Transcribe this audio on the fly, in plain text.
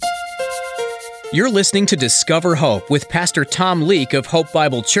You're listening to Discover Hope with Pastor Tom Leake of Hope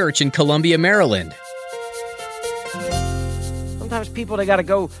Bible Church in Columbia, Maryland. Sometimes people, they got to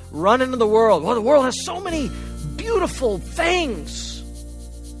go run into the world. Well, the world has so many beautiful things.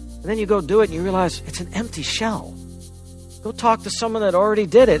 And then you go do it and you realize it's an empty shell. Go talk to someone that already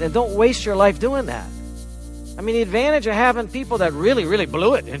did it and don't waste your life doing that. I mean, the advantage of having people that really, really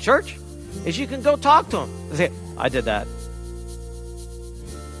blew it in church is you can go talk to them and say, I did that.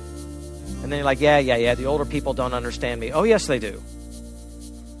 And then you're like, yeah, the older people don't understand me. Oh, yes, they do.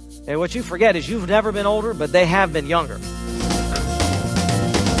 And what you forget is you've never been older, but they have been younger.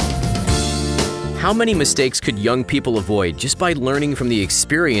 How many mistakes could young people avoid just by learning from the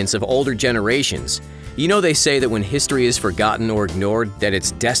experience of older generations? You know, they say that when history is forgotten or ignored, that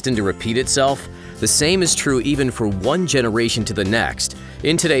it's destined to repeat itself. The same is true even for one generation to the next.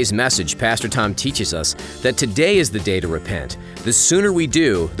 In today's message, Pastor Tom teaches us that today is the day to repent. The sooner we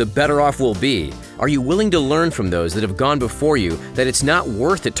do, the better off we'll be. Are you willing to learn from those that have gone before you that it's not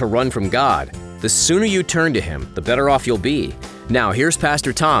worth it to run from God? The sooner you turn to Him, the better off you'll be. Now, here's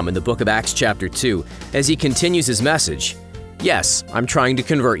Pastor Tom in the book of Acts chapter 2 as he continues his message. Yes, I'm trying to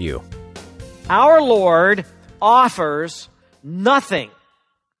convert you. Our Lord offers nothing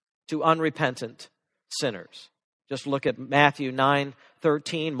to unrepentant sinners. Just look at Matthew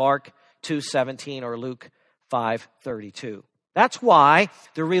 9:13, Mark 2:17, or Luke 5:32. That's why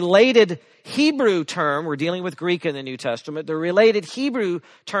the related Hebrew term, we're dealing with Greek in the New Testament, the related Hebrew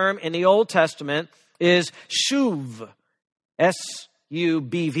term in the Old Testament is shuv,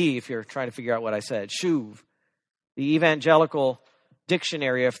 S-U-B-V, if you're trying to figure out what I said, shuv. The Evangelical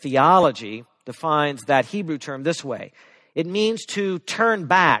Dictionary of Theology defines that Hebrew term this way. It means to turn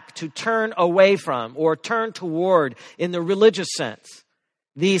back, to turn away from, or turn toward in the religious sense.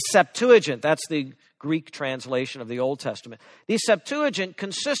 The Septuagint, that's the Greek translation of the Old Testament. The Septuagint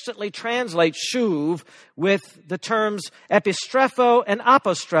consistently translates shuv with the terms epistrepho and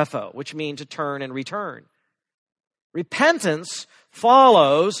apostrepho, which mean to turn and return. Repentance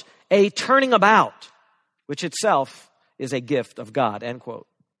follows a turning about, which itself is a gift of God, end quote.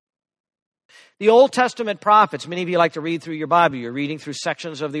 The Old Testament prophets, many of you like to read through your Bible. You're reading through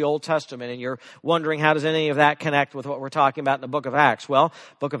sections of the Old Testament and you're wondering how does any of that connect with what we're talking about in the book of Acts. Well,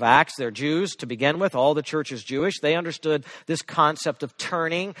 book of Acts, they're Jews to begin with. All the church is Jewish. They understood this concept of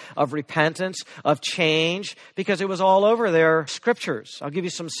turning, of repentance, of change, because it was all over their scriptures. I'll give you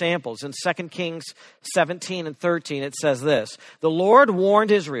some samples. In 2 Kings 17 and 13, it says this: the Lord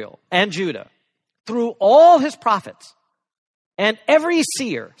warned Israel and Judah through all his prophets and every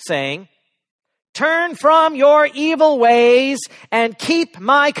seer, saying, turn from your evil ways and keep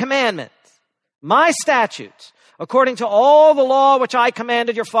my commandments, my statutes, according to all the law which I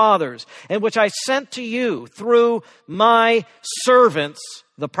commanded your fathers and which I sent to you through my servants,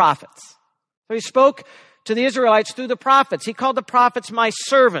 the prophets. So he spoke to the Israelites through the prophets. He called the prophets my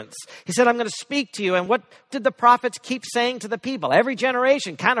servants. He said, I'm going to speak to you. And what did the prophets keep saying to the people? Every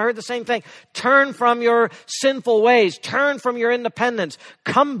generation kind of heard the same thing. Turn from your sinful ways. Turn from your independence.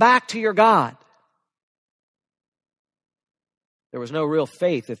 Come back to your God. There was no real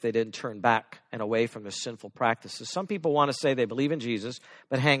faith if they didn't turn back and away from their sinful practices. Some people want to say they believe in Jesus,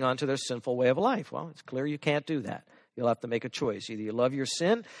 but hang on to their sinful way of life. Well, it's clear you can't do that. You'll have to make a choice. Either you love your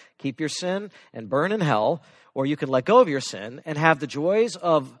sin, keep your sin, and burn in hell, or you can let go of your sin and have the joys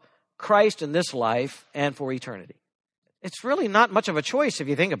of Christ in this life and for eternity. It's really not much of a choice if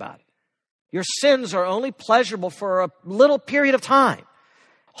you think about it. Your sins are only pleasurable for a little period of time.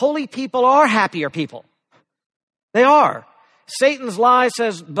 Holy people are happier people. They are. Satan's lie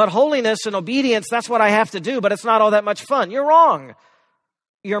says, but holiness and obedience, that's what I have to do, but it's not all that much fun. You're wrong.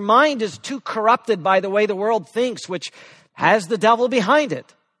 Your mind is too corrupted by the way the world thinks, which has the devil behind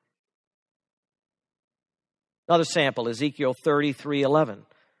it. Another sample, Ezekiel 33:11.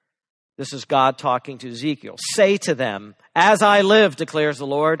 This is God talking to Ezekiel. Say to them, as I live, declares the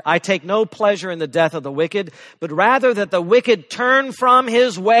Lord, I take no pleasure in the death of the wicked, but rather that the wicked turn from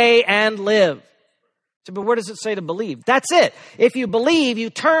his way and live. So, but where does it say to believe? That's it. If you believe, you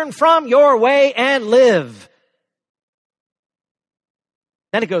turn from your way and live.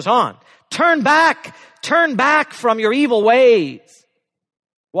 Then it goes on. Turn back from your evil ways.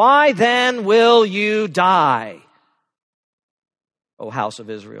 Why then will you die, O house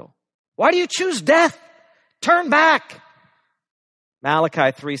of Israel? Why do you choose death? Turn back.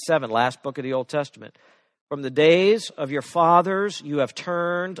 Malachi 3:7, last book of the Old Testament. From the days of your fathers, you have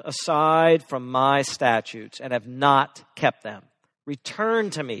turned aside from my statutes and have not kept them. Return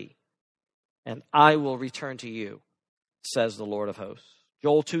to me, and I will return to you, says the Lord of hosts.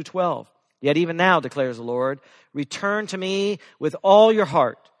 Joel 2:12. Yet even now, declares the Lord, return to me with all your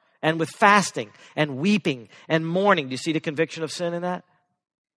heart and with fasting and weeping and mourning. Do you see the conviction of sin in that?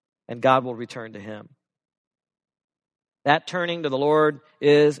 And God will return to him. That turning to the Lord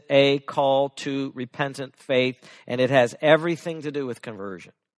is a call to repentant faith, and it has everything to do with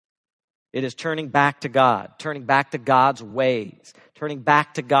conversion. It is turning back to God, turning back to God's ways, turning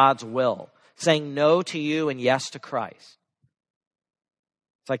back to God's will, saying no to you and yes to Christ.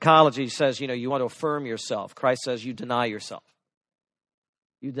 Psychology says, you want to affirm yourself. Christ says you deny yourself.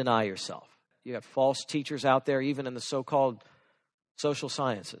 You deny yourself. You have false teachers out there, even in the so-called social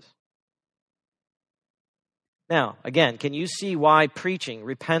sciences. Now, again, can you see why preaching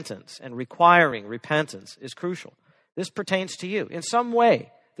repentance and requiring repentance is crucial? This pertains to you. In some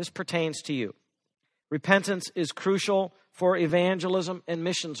way, this pertains to you. Repentance is crucial for evangelism and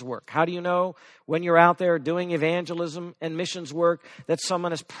missions work. How do you know when you're out there doing evangelism and missions work that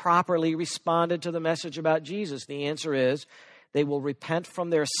someone has properly responded to the message about Jesus? The answer is they will repent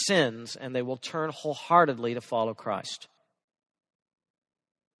from their sins and they will turn wholeheartedly to follow Christ.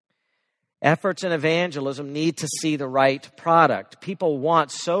 Efforts in evangelism need to see the right product. People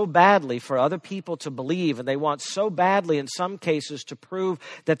want so badly for other people to believe, and they want so badly in some cases to prove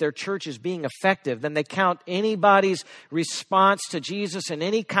that their church is being effective, then they count anybody's response to Jesus in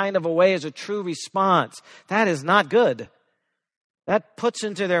any kind of a way as a true response. That is not good. That puts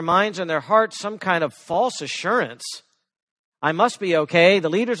into their minds and their hearts some kind of false assurance. I must be okay. The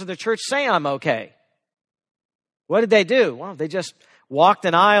leaders of the church say I'm okay. What did they do? Well, they just walked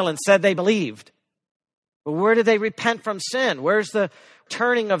an aisle and said they believed. But where did they repent from sin? Where's the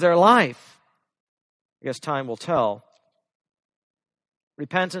turning of their life? I guess time will tell.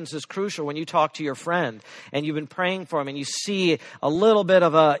 Repentance is crucial when you talk to your friend and you've been praying for him and you see a little bit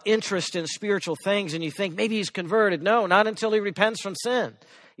of an interest in spiritual things and you think maybe he's converted. No, not until he repents from sin.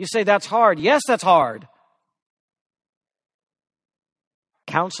 You say that's hard. Yes, that's hard.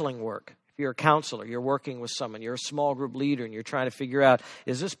 Counseling work. You're a counselor, you're working with someone, you're a small group leader, and you're trying to figure out,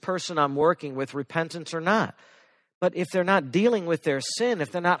 is this person I'm working with repentant or not? But if they're not dealing with their sin, if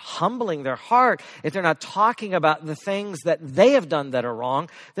they're not humbling their heart, if they're not talking about the things that they have done that are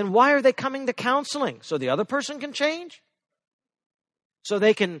wrong, then why are they coming to counseling? So the other person can change? So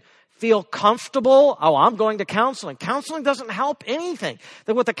they can feel comfortable? Oh, I'm going to counseling. Counseling doesn't help anything.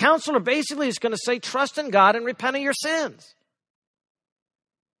 That what the counselor basically is going to say, trust in God and repent of your sins.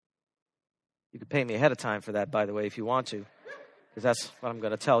 You could pay me ahead of time for that, by the way, if you want to, because that's what I'm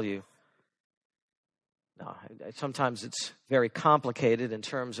going to tell you. No, sometimes it's very complicated in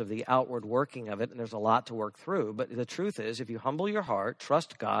terms of the outward working of it, and there's a lot to work through. But the truth is, if you humble your heart,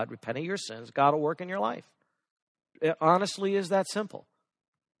 trust God, repent of your sins, God will work in your life. It honestly is that simple.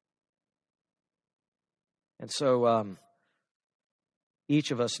 And so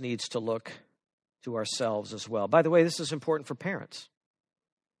each of us needs to look to ourselves as well. By the way, this is important for parents.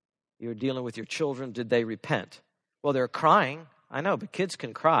 You're dealing with your children. Did they repent? Well, they're crying. I know, but kids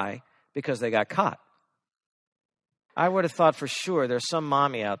can cry because they got caught. I would have thought for sure there's some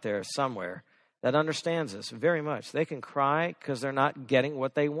mommy out there somewhere that understands this very much. They can cry because they're not getting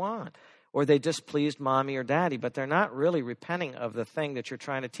what they want, or they displeased mommy or daddy, but they're not really repenting of the thing that you're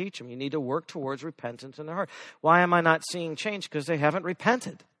trying to teach them. You need to work towards repentance in their heart. Why am I not seeing change? Because they haven't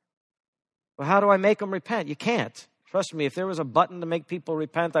repented. Well, how do I make them repent? You can't. Trust me, if there was a button to make people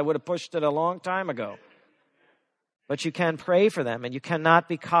repent, I would have pushed it a long time ago. But you can pray for them, and you cannot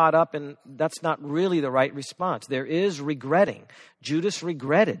be caught up in, that's not really the right response. There is regretting. Judas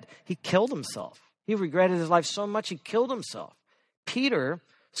regretted. He killed himself. He regretted his life so much he killed himself. Peter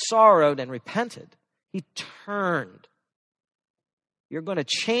sorrowed and repented. He turned. You're going to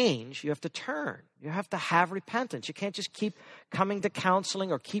change, you have to turn. You have to have repentance. You can't just keep coming to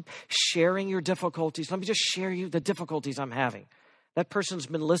counseling or keep sharing your difficulties. Let me just share you the difficulties I'm having. That person's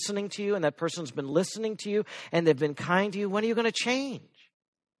been listening to you, and that person's been listening to you, and they've been kind to you. When are you going to change?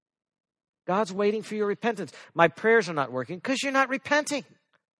 God's waiting for your repentance. My prayers are not working because you're not repenting.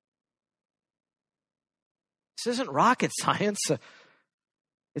 This isn't rocket science.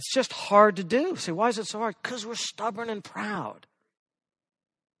 It's just hard to do. Say, why is it so hard? Because we're stubborn and proud.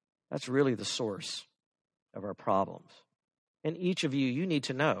 That's really the source of our problems. And each of you, you need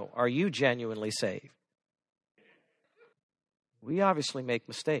to know, are you genuinely saved? We obviously make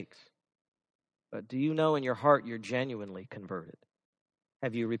mistakes. But do you know in your heart you're genuinely converted?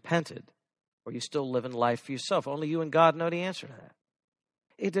 Have you repented? Or are you still living life for yourself? Only you and God know the answer to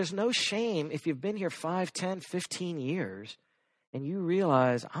that. There's no shame if you've been here 5, 10, 15 years and you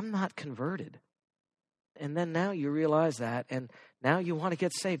realize, I'm not converted. And then now you realize that, and now you want to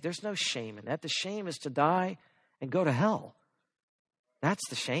get saved. There's no shame in that. The shame is to die and go to hell. That's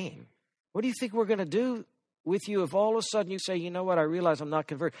the shame. What do you think we're going to do with you if all of a sudden you say, you know what, I realize I'm not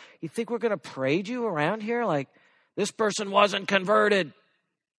converted? You think we're going to parade you around here like this person wasn't converted?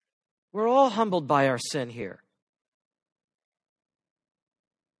 We're all humbled by our sin here.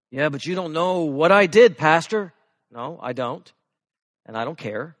 Yeah, but you don't know what I did, Pastor. No, I don't. And I don't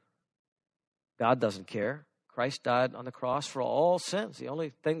care. God doesn't care. Christ died on the cross for all sins. The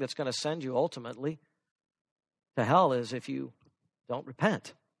only thing that's going to send you ultimately to hell is if you don't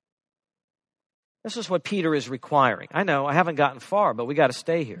repent. This is what Peter is requiring. I know I haven't gotten far, but we got to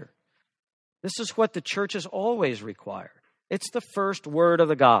stay here. This is what the church has always required. It's the first word of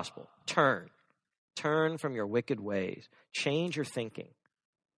the gospel. Turn. Turn from your wicked ways. Change your thinking.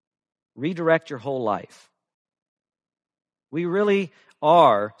 Redirect your whole life. We really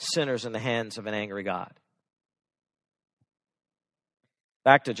are sinners in the hands of an angry God.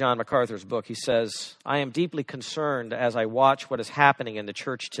 Back to John MacArthur's book, he says, I am deeply concerned as I watch what is happening in the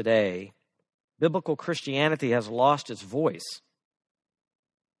church today. Biblical Christianity has lost its voice.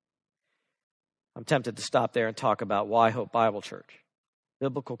 I'm tempted to stop there and talk about Why Hope Bible Church.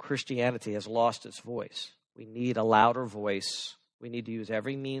 Biblical Christianity has lost its voice. We need a louder voice. We need to use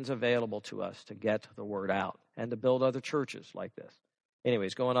every means available to us to get the word out and to build other churches like this.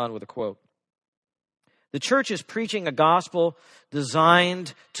 Anyways, going on with a quote. The church is preaching a gospel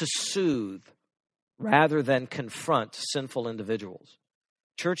designed to soothe rather than confront sinful individuals.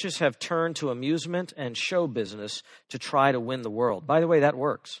 Churches have turned to amusement and show business to try to win the world. By the way, that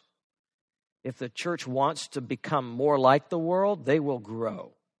works. If the church wants to become more like the world, they will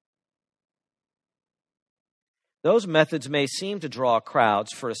grow. Those methods may seem to draw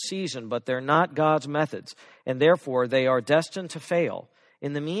crowds for a season, but they're not God's methods, and therefore they are destined to fail.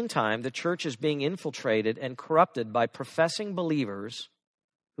 In the meantime, the church is being infiltrated and corrupted by professing believers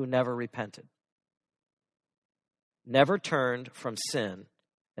who never repented, never turned from sin,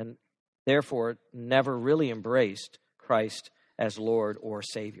 and therefore never really embraced Christ as Lord or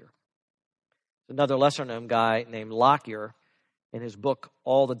Savior. Another lesser-known guy named Lockyer, in his book,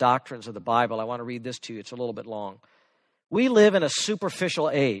 All the Doctrines of the Bible, I want to read this to you. It's a little bit long. We live in a superficial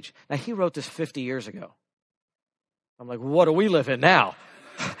age. Now, he wrote this 50 years ago. I'm like, what do we live in now?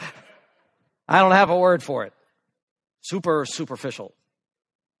 I don't have a word for it. Superficial.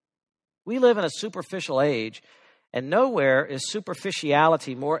 We live in a superficial age, and nowhere is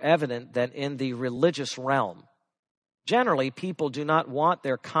superficiality more evident than in the religious realm. Generally, people do not want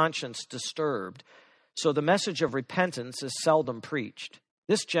their conscience disturbed, so the message of repentance is seldom preached.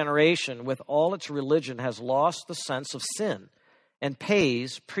 This generation, with all its religion, has lost the sense of sin and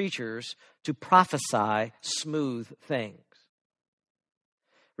pays preachers to prophesy smooth things.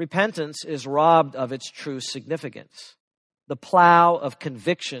 Repentance is robbed of its true significance. The plow of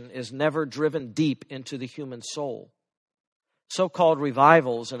conviction is never driven deep into the human soul. So-called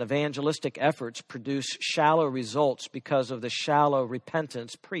revivals and evangelistic efforts produce shallow results because of the shallow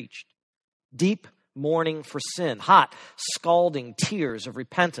repentance preached. Deep mourning for sin, hot, scalding tears of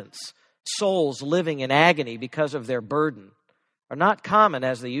repentance, souls living in agony because of their burden are not common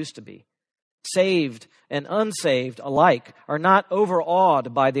as they used to be. Saved and unsaved alike are not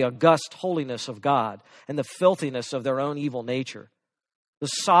overawed by the august holiness of God and the filthiness of their own evil nature. The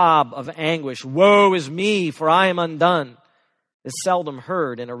sob of anguish, woe is me, for I am undone, is seldom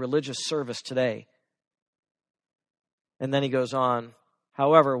heard in a religious service today. And then he goes on,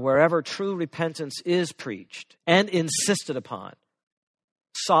 however, wherever true repentance is preached and insisted upon,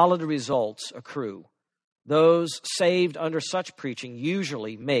 solid results accrue. Those saved under such preaching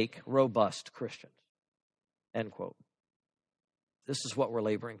usually make robust Christians. End quote. This is what we're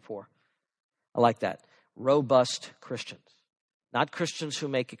laboring for. I like that. Robust Christians. Not Christians who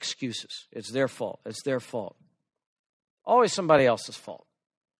make excuses. It's their fault. It's their fault. Always somebody else's fault.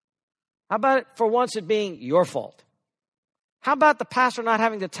 How about it for once it being your fault? How about the pastor not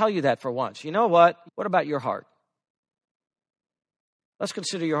having to tell you that for once? You know what? What about your heart? Let's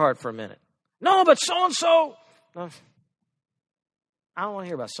consider your heart for a minute. No, but so-and-so. No, I don't want to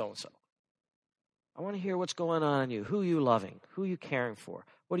hear about so-and-so. I want to hear what's going on in you. Who are you loving? Who are you caring for?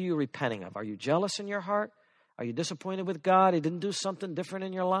 What are you repenting of? Are you jealous in your heart? Are you disappointed with God? He didn't do something different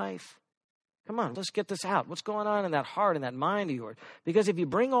in your life? Come on, let's get this out. What's going on in that heart and that mind of yours? Because if you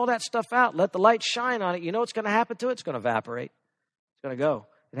bring all that stuff out, let the light shine on it, you know what's going to happen to it? It's going to evaporate. It's going to go.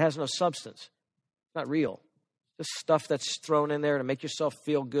 It has no substance. It's not real. Just stuff that's thrown in there to make yourself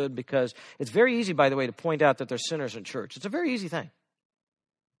feel good, because it's very easy, by the way, to point out that there's sinners in church. It's a very easy thing.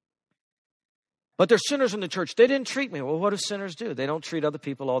 But there's sinners in the church. They didn't treat me. Well, what do sinners do? They don't treat other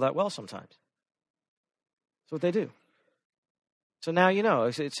people all that well sometimes. That's what they do. So now you know,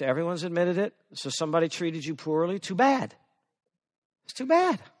 it's everyone's admitted it. So somebody treated you poorly. Too bad. It's too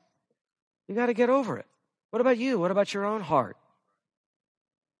bad. You got to get over it. What about you? What about your own heart?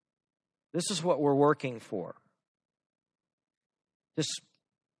 This is what we're working for. Just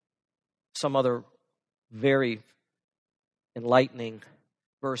some other very enlightening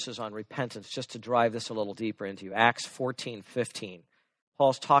verses on repentance, just to drive this a little deeper into you. Acts 14:15.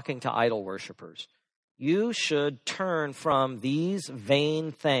 Paul's talking to idol worshipers. You should turn from these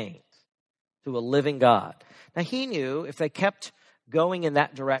vain things to a living God. Now, he knew if they kept going in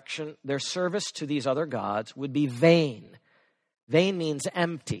that direction, their service to these other gods would be vain. Vain means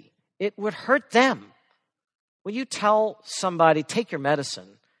empty. It would hurt them. When you tell somebody, take your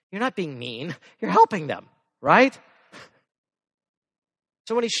medicine, you're not being mean. You're helping them, right?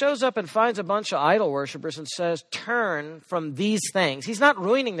 So when he shows up and finds a bunch of idol worshipers and says, turn from these things, he's not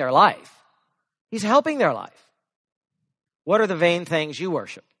ruining their life. He's helping their life. What are the vain things you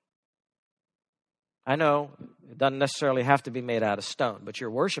worship? I know it doesn't necessarily have to be made out of stone, but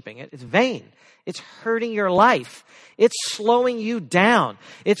you're worshiping it. It's vain. It's hurting your life. It's slowing you down.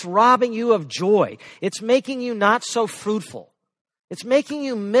 It's robbing you of joy. It's making you not so fruitful. It's making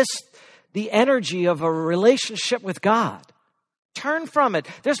you miss the energy of a relationship with God. Turn from it.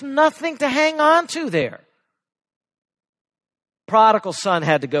 There's nothing to hang on to there. Prodigal son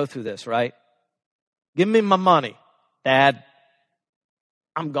had to go through this, right? Give me my money, Dad.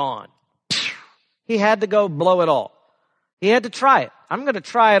 I'm gone. He had to go blow it all. He had to try it. I'm going to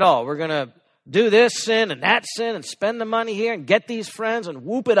try it all. We're going to do this sin and that sin and spend the money here and get these friends and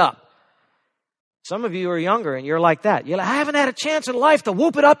whoop it up. Some of you are younger and you're like that. You're like, I haven't had a chance in life to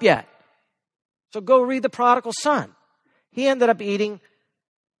whoop it up yet. So go read the prodigal son. He ended up eating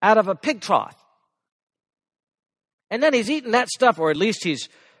out of a pig trough. And then he's eating that stuff, or at least he's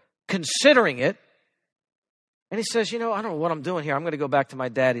considering it. And he says, I don't know what I'm doing here. I'm going to go back to my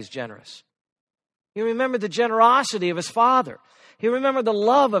dad. He's generous. He remembered the generosity of his father. He remembered the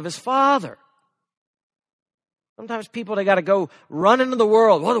love of his father. Sometimes people, they got to go run into the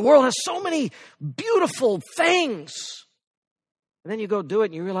world. Well, the world has so many beautiful things. And then you go do it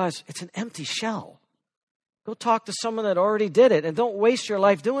and you realize it's an empty shell. Go talk to someone that already did it and don't waste your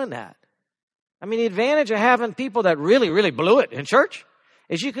life doing that. I mean, the advantage of having people that really, really blew it in church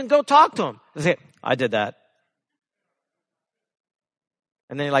is you can go talk to them and say, I did that.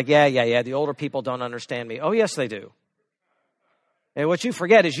 And then you're like, yeah, the older people don't understand me. Oh, yes, they do. And what you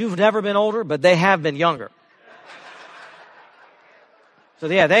forget is you've never been older, but they have been younger. So,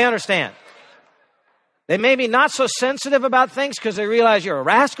 yeah, they understand. They may be not so sensitive about things because they realize you're a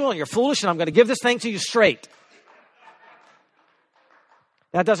rascal and you're foolish and I'm going to give this thing to you straight.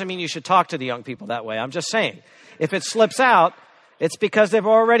 That doesn't mean you should talk to the young people that way. I'm just saying, if it slips out, it's because they've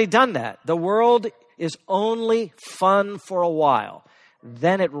already done that. The world is only fun for a while.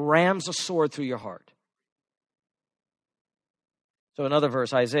 Then it rams a sword through your heart. So another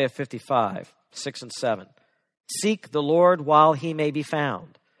verse, Isaiah 55, 6 and 7. Seek the Lord while he may be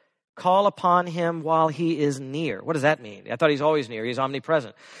found. Call upon him while he is near. What does that mean? I thought he's always near. He's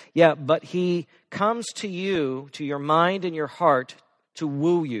omnipresent. Yeah, but he comes to you, to your mind and your heart, to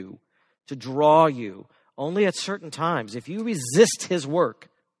woo you, to draw you, only at certain times. If you resist his work,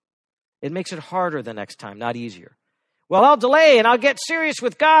 it makes it harder the next time, not easier. Well, I'll delay and I'll get serious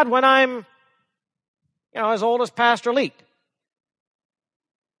with God when I'm, as old as Pastor Leet.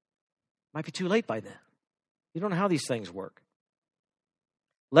 Might be too late by then. You don't know how these things work.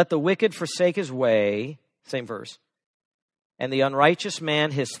 Let the wicked forsake his way, same verse, and the unrighteous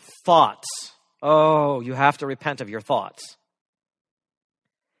man his thoughts. Oh, you have to repent of your thoughts.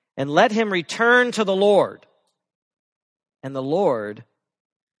 And let him return to the Lord. And the Lord,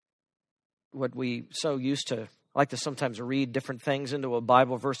 what we so used to, I like to sometimes read different things into a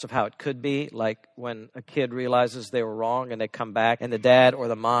Bible verse of how it could be, like when a kid realizes they were wrong and they come back and the dad or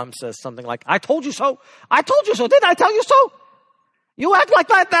the mom says something like, I told you so. I told you so. Didn't I tell you so? You act like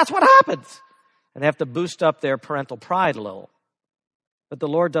that. That's what happens. And they have to boost up their parental pride a little. But the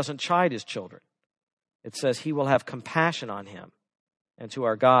Lord doesn't chide his children. It says he will have compassion on him and to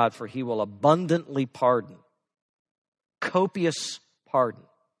our God, for he will abundantly pardon. Copious pardon.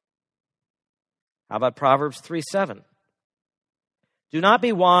 How about Proverbs 3:7? Do not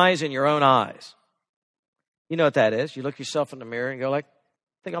be wise in your own eyes. You know what that is. You look yourself in the mirror and go like,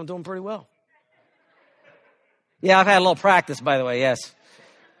 I think I'm doing pretty well. Yeah, I've had a little practice, by the way, yes.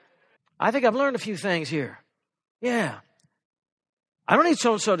 I think I've learned a few things here. Yeah. I don't need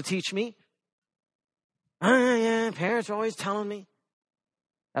so-and-so to teach me. Yeah, parents are always telling me.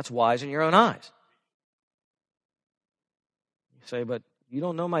 That's wise in your own eyes. You say, but you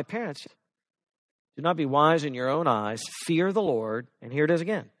don't know my parents. Do not be wise in your own eyes. Fear the Lord. And here it is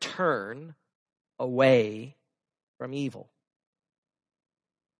again. Turn away from evil.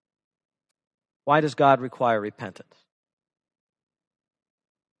 Why does God require repentance?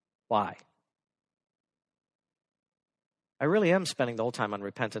 Why? I really am spending the whole time on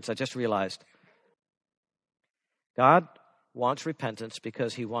repentance. I just realized God wants repentance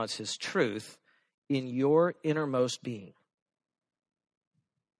because he wants his truth in your innermost being.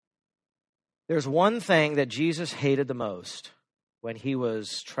 There's one thing that Jesus hated the most when he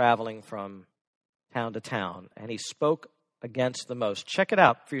was traveling from town to town, and he spoke against the most. Check it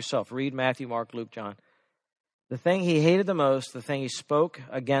out for yourself. Read Matthew, Mark, Luke, John. The thing he hated the most, the thing he spoke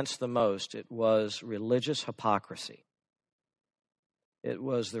against the most, it was religious hypocrisy. It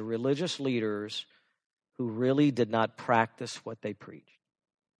was the religious leaders who really did not practice what they preached.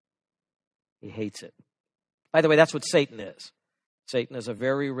 He hates it. By the way, that's what Satan is. Satan is a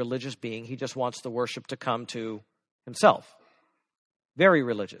very religious being. He just wants the worship to come to himself. Very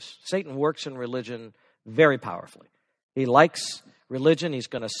religious. Satan works in religion very powerfully. He likes religion. He's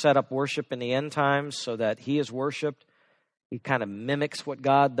going to set up worship in the end times so that he is worshiped. He kind of mimics what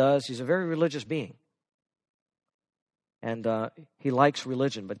God does. He's a very religious being. And he likes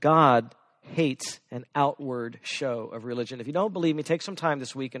religion. But God hates an outward show of religion. If you don't believe me, take some time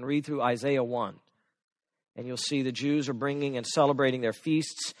this week and read through Isaiah 1. And you'll see the Jews are bringing and celebrating their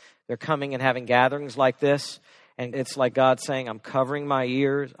feasts. They're coming and having gatherings like this. And it's like God saying, I'm covering my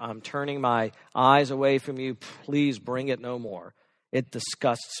ears. I'm turning my eyes away from you. Please bring it no more. It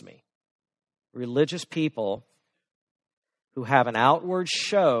disgusts me. Religious people who have an outward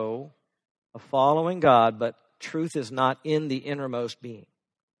show of following God, but truth is not in the innermost being.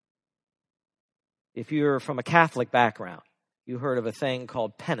 If you're from a Catholic background, you heard of a thing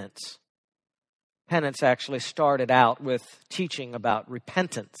called penance. Penance actually started out with teaching about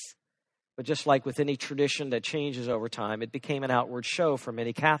repentance. But just like with any tradition that changes over time, it became an outward show for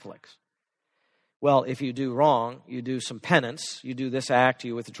many Catholics. Well, if you do wrong, you do some penance, you do this act,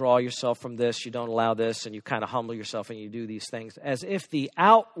 you withdraw yourself from this, you don't allow this, and you kind of humble yourself and you do these things as if the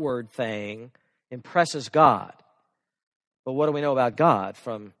outward thing impresses God. But what do we know about God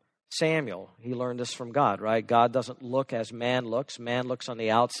from Samuel? He learned this from God, right? God doesn't look as man looks. Man looks on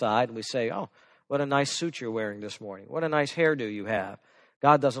the outside, and we say, oh, what a nice suit you're wearing this morning. What a nice hairdo you have.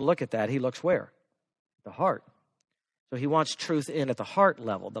 God doesn't look at that. He looks where? The heart. So he wants truth in at the heart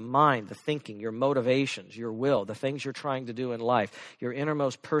level, the mind, the thinking, your motivations, your will, the things you're trying to do in life, your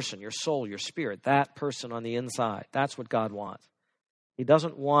innermost person, your soul, your spirit, that person on the inside. That's what God wants. He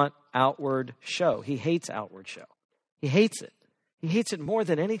doesn't want outward show. He hates outward show. He hates it. He hates it more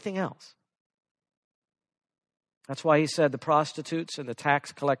than anything else. That's why he said the prostitutes and the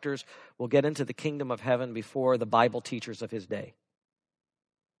tax collectors will get into the kingdom of heaven before the Bible teachers of his day.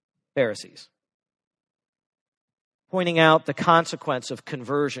 Pharisees. Pointing out the consequence of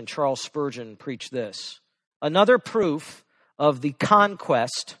conversion, Charles Spurgeon preached this. Another proof of the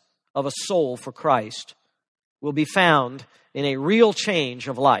conquest of a soul for Christ will be found in a real change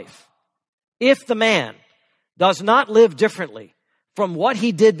of life. If the man does not live differently from what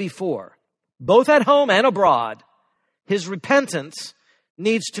he did before, both at home and abroad, his repentance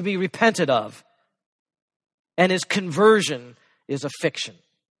needs to be repented of, and his conversion is a fiction.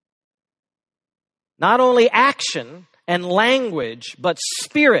 Not only action and language, but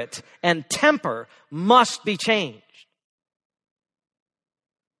spirit and temper must be changed.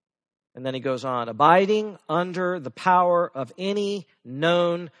 And then he goes on, abiding under the power of any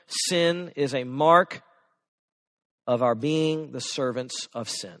known sin is a mark of our being the servants of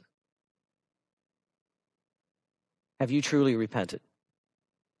sin. Have you truly repented?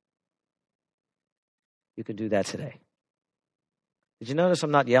 You can do that today. Did you notice I'm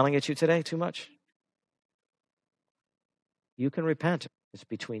not yelling at you today too much? You can repent. It's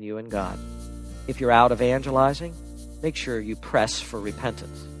between you and God. If you're out evangelizing, make sure you press for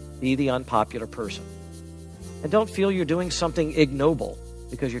repentance. Be the unpopular person. And don't feel you're doing something ignoble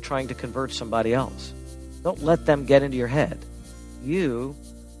because you're trying to convert somebody else. Don't let them get into your head. You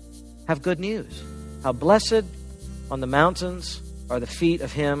have good news. How blessed on the mountains are the feet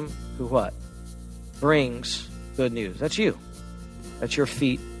of him who what? Brings good news. That's you. That's your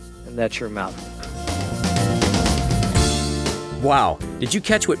feet and that's your mouth. Wow, did you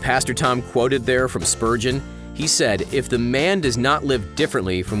catch what Pastor Tom quoted there from Spurgeon? He said, if the man does not live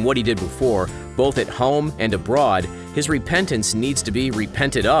differently from what he did before, both at home and abroad, his repentance needs to be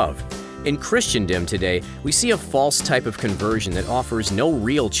repented of. In Christendom today, we see a false type of conversion that offers no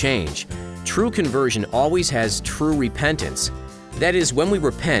real change. True conversion always has true repentance. That is, when we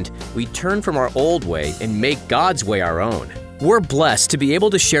repent, we turn from our old way and make God's way our own. We're blessed to be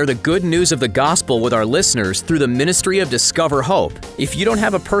able to share the good news of the gospel with our listeners through the ministry of Discover Hope. If you don't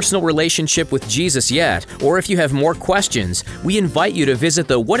have a personal relationship with Jesus yet, or if you have more questions, we invite you to visit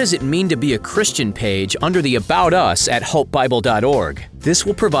the What Does It Mean to Be a Christian page under the About Us at hopebible.org. This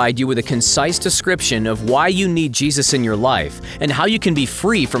will provide you with a concise description of why you need Jesus in your life and how you can be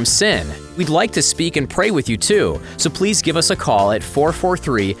free from sin. We'd like to speak and pray with you too, so please give us a call at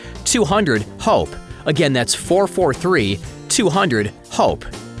 443-200-HOPE. Again, that's 443-200-HOPE.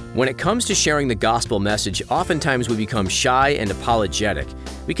 When it comes to sharing the gospel message, oftentimes we become shy and apologetic.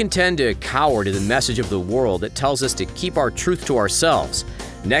 We can tend to cower to the message of the world that tells us to keep our truth to ourselves.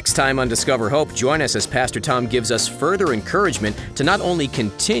 Next time on Discover Hope, join us as Pastor Tom gives us further encouragement to not only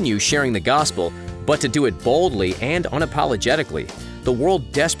continue sharing the gospel, but to do it boldly and unapologetically. The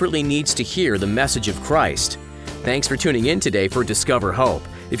world desperately needs to hear the message of Christ. Thanks for tuning in today for Discover Hope.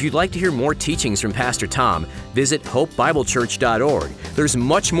 If you'd like to hear more teachings from Pastor Tom, visit hopebiblechurch.org. There's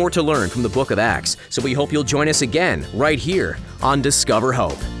much more to learn from the book of Acts, so we hope you'll join us again right here on Discover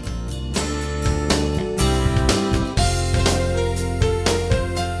Hope.